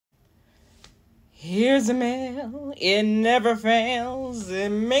Here's a mail, it never fails. It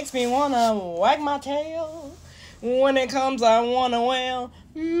makes me wanna wag my tail. When it comes, I wanna wail.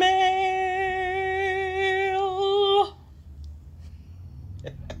 Mail.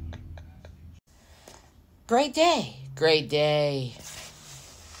 Great day, great day.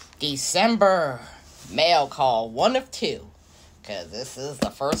 December. Mail call 1 of 2. Because this is the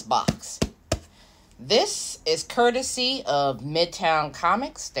first box. This is courtesy of Midtown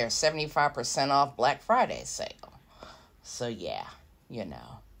Comics. Their 75% off Black Friday sale. So yeah,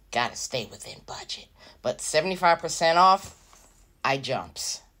 gotta stay within budget. But 75% off, I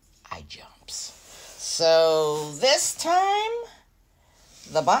jumps. So this time,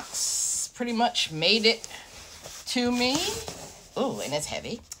 the box pretty much made it to me. Ooh, and it's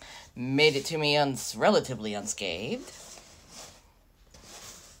heavy. Made it to me relatively unscathed.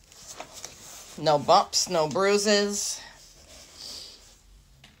 No bumps, no bruises,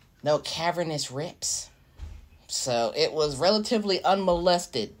 no cavernous rips. So it was relatively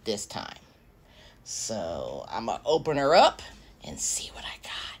unmolested this time. So I'm going to open her up and see what I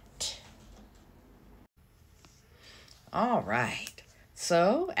got. All right.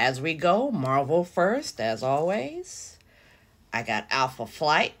 So as we go, Marvel first, as always. I got Alpha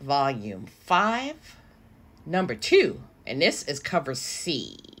Flight, Volume 5, number 2. And this is cover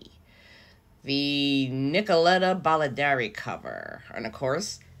C. The Nicoletta Baladari cover. And of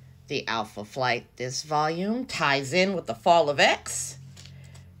course, the Alpha Flight, this volume, ties in with the Fall of X.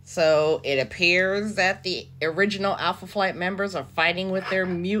 So it appears that the original Alpha Flight members are fighting with their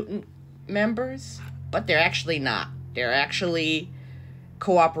mutant members, but they're actually not. They're actually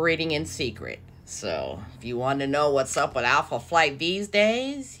cooperating in secret. So if you want to know what's up with Alpha Flight these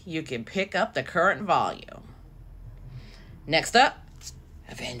days, you can pick up the current volume. Next up,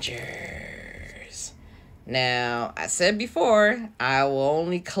 Avengers. Now, I said before, I will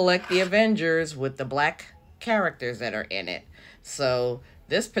only collect the Avengers with the black characters that are in it. So,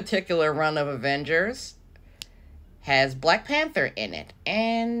 this particular run of Avengers has Black Panther in it.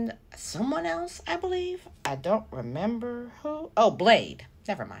 And someone else, I believe. I don't remember who. Oh, Blade.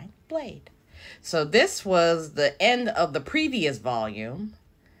 Never mind. Blade. So, this was the end of the previous volume.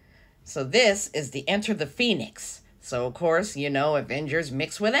 So, this is the Enter the Phoenix. So, of course, Avengers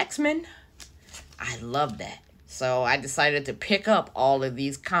mixed with X-Men. I love that. So I decided to pick up all of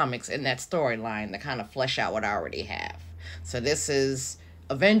these comics in that storyline to kind of flesh out what I already have. So this is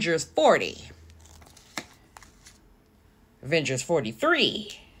Avengers 40. Avengers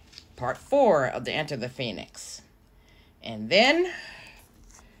 43. Part 4 of the Enter the Phoenix. And then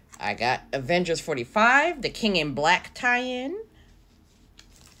I got Avengers 45, the King in Black tie-in.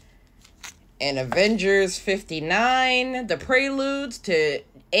 And Avengers 59, the preludes to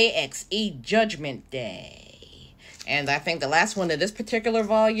AXE Judgment Day. And I think the last one of this particular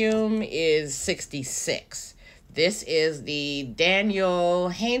volume is 66. This is the Daniel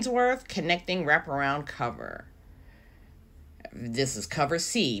Hainsworth Connecting Wraparound cover. This is cover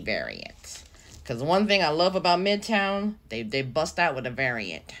C variant. Because one thing I love about Midtown, they bust out with a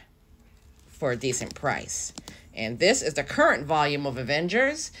variant for a decent price. And this is the current volume of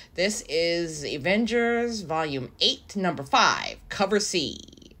Avengers. This is Avengers Volume 8, number 5, cover C.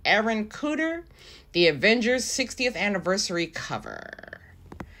 Aaron Cooter, the Avengers 60th anniversary cover.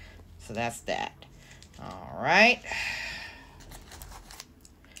 So that's that. All right.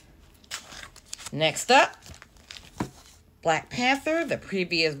 Next up, Black Panther, the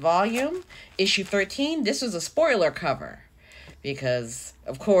previous volume, issue 13. This was a spoiler cover because,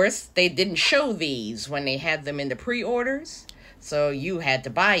 of course, they didn't show these when they had them in the pre-orders. So you had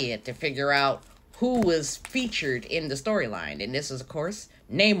to buy it to figure out who was featured in the storyline. And this is, of course,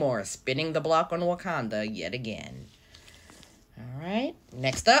 Namor spinning the block on Wakanda yet again. All right.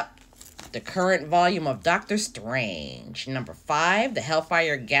 Next up, the current volume of Doctor Strange. Number 5, the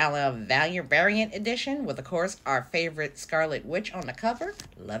Hellfire Gala variant edition with, of course, our favorite Scarlet Witch on the cover.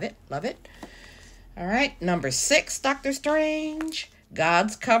 Love it. Love it. All right. Number 6, Doctor Strange.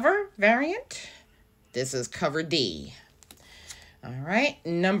 God's cover variant. This is cover D. All right.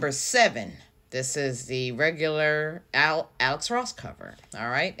 Number 7. This is the regular Alex Ross cover, all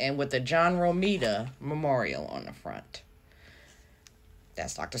right? And with the John Romita memorial on the front.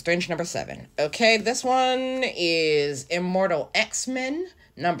 That's Doctor Strange number 7. Okay, this one is Immortal X-Men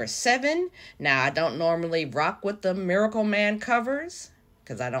number 7. Now, I don't normally rock with the Miracle Man covers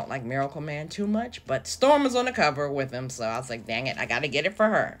because I don't like Miracle Man too much. But Storm was on the cover with him, so I was like, dang it, I got to get it for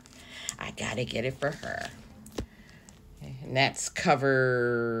her. And that's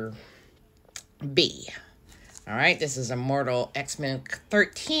cover B. All right, this is Immortal X-Men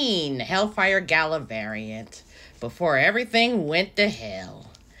 13, Hellfire Gala variant. Before everything went to hell.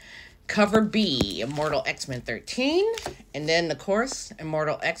 Cover B, Immortal X-Men 13. And then, of course,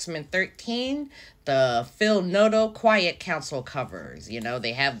 Immortal X-Men 13, the Phil Noto Quiet Council covers. You know,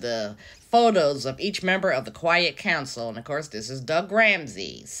 they have the photos of each member of the Quiet Council. And, of course, this is Doug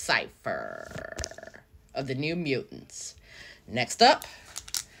Ramsey, Cypher of the New Mutants. Next up,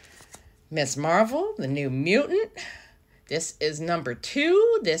 Miss Marvel, the New Mutant. This is number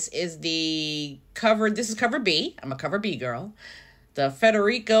 2. This is the cover. This is cover B. I'm a cover B girl. The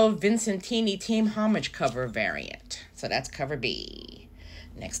Federico Vincentini Team Homage cover variant. So that's cover B.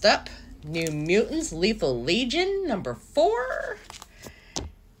 Next up, New Mutants Lethal Legion, number 4.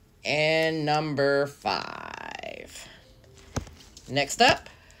 And number 5. Next up,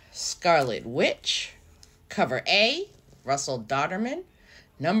 Scarlet Witch, cover A, Russell Dodderman,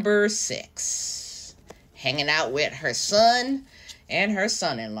 number 6. Hanging out with her son and her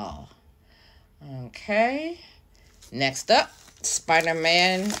son-in-law. Okay. Next up,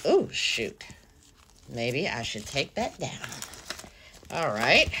 Spider-Man. Oh, shoot. Maybe I should take that down. All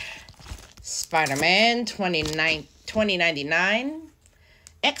right. Spider-Man 2099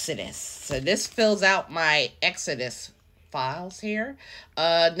 Exodus. So this fills out my Exodus files here.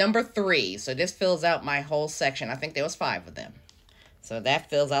 Number 3. So this fills out my whole section. I think there was 5 of them. So that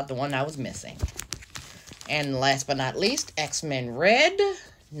fills out the one I was missing. And last but not least, X-Men Red,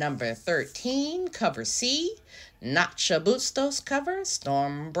 number 13, cover C. Nacha Bustos cover,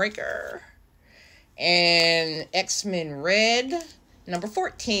 Stormbreaker. And X-Men Red, number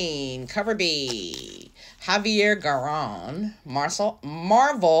 14, cover B. Javier Garron,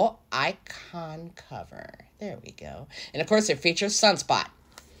 Marvel Icon cover. There we go. And of course it features Sunspot.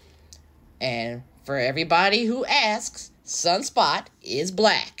 And for everybody who asks, Sunspot is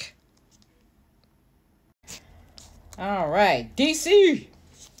black. All right, DC.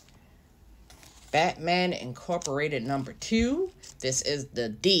 Batman Incorporated number 2. This is the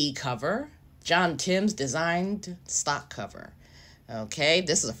D cover. John Timms designed stock cover. Okay,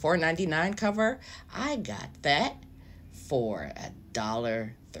 this is a $4.99 cover. I got that for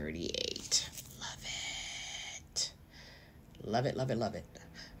 $1.38. Love it. Love it, love it, love it.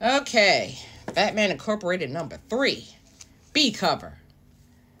 Okay, Batman Incorporated number 3. B cover.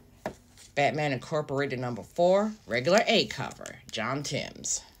 Batman Incorporated number 4. Regular A cover. John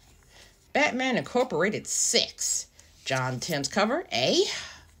Timms. Batman Incorporated 6. John Timms cover, A.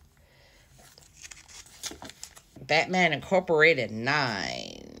 Batman Incorporated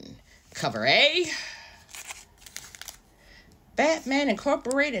 9. Cover A. Batman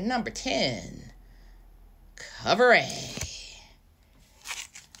Incorporated number 10. Cover A.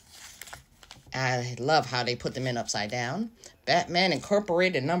 I love how they put them in upside down. Batman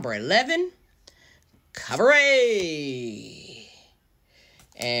Incorporated number 11. Cover A.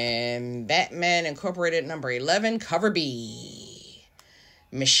 And Batman Incorporated number 11, cover B.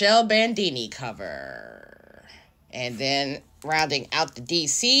 Michelle Bandini cover. And then rounding out the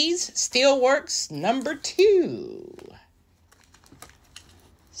DCs, Steelworks number 2.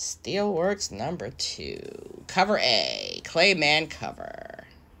 Steelworks number 2. Cover A, Clayman cover.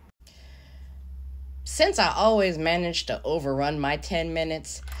 Since I always manage to overrun my 10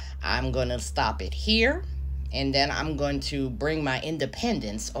 minutes, I'm going to stop it here. And then I'm going to bring my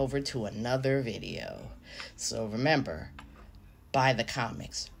independence over to another video. So remember, buy the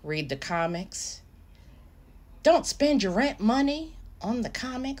comics. Read the comics. Don't spend your rent money on the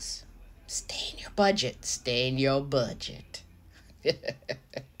comics. Stay in your budget. Stay in your budget.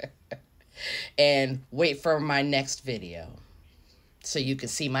 And wait for my next video so you can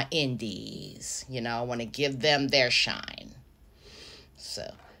see my indies. You know, I want to give them their shine.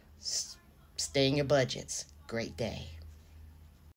 So, stay in your budgets. Great day.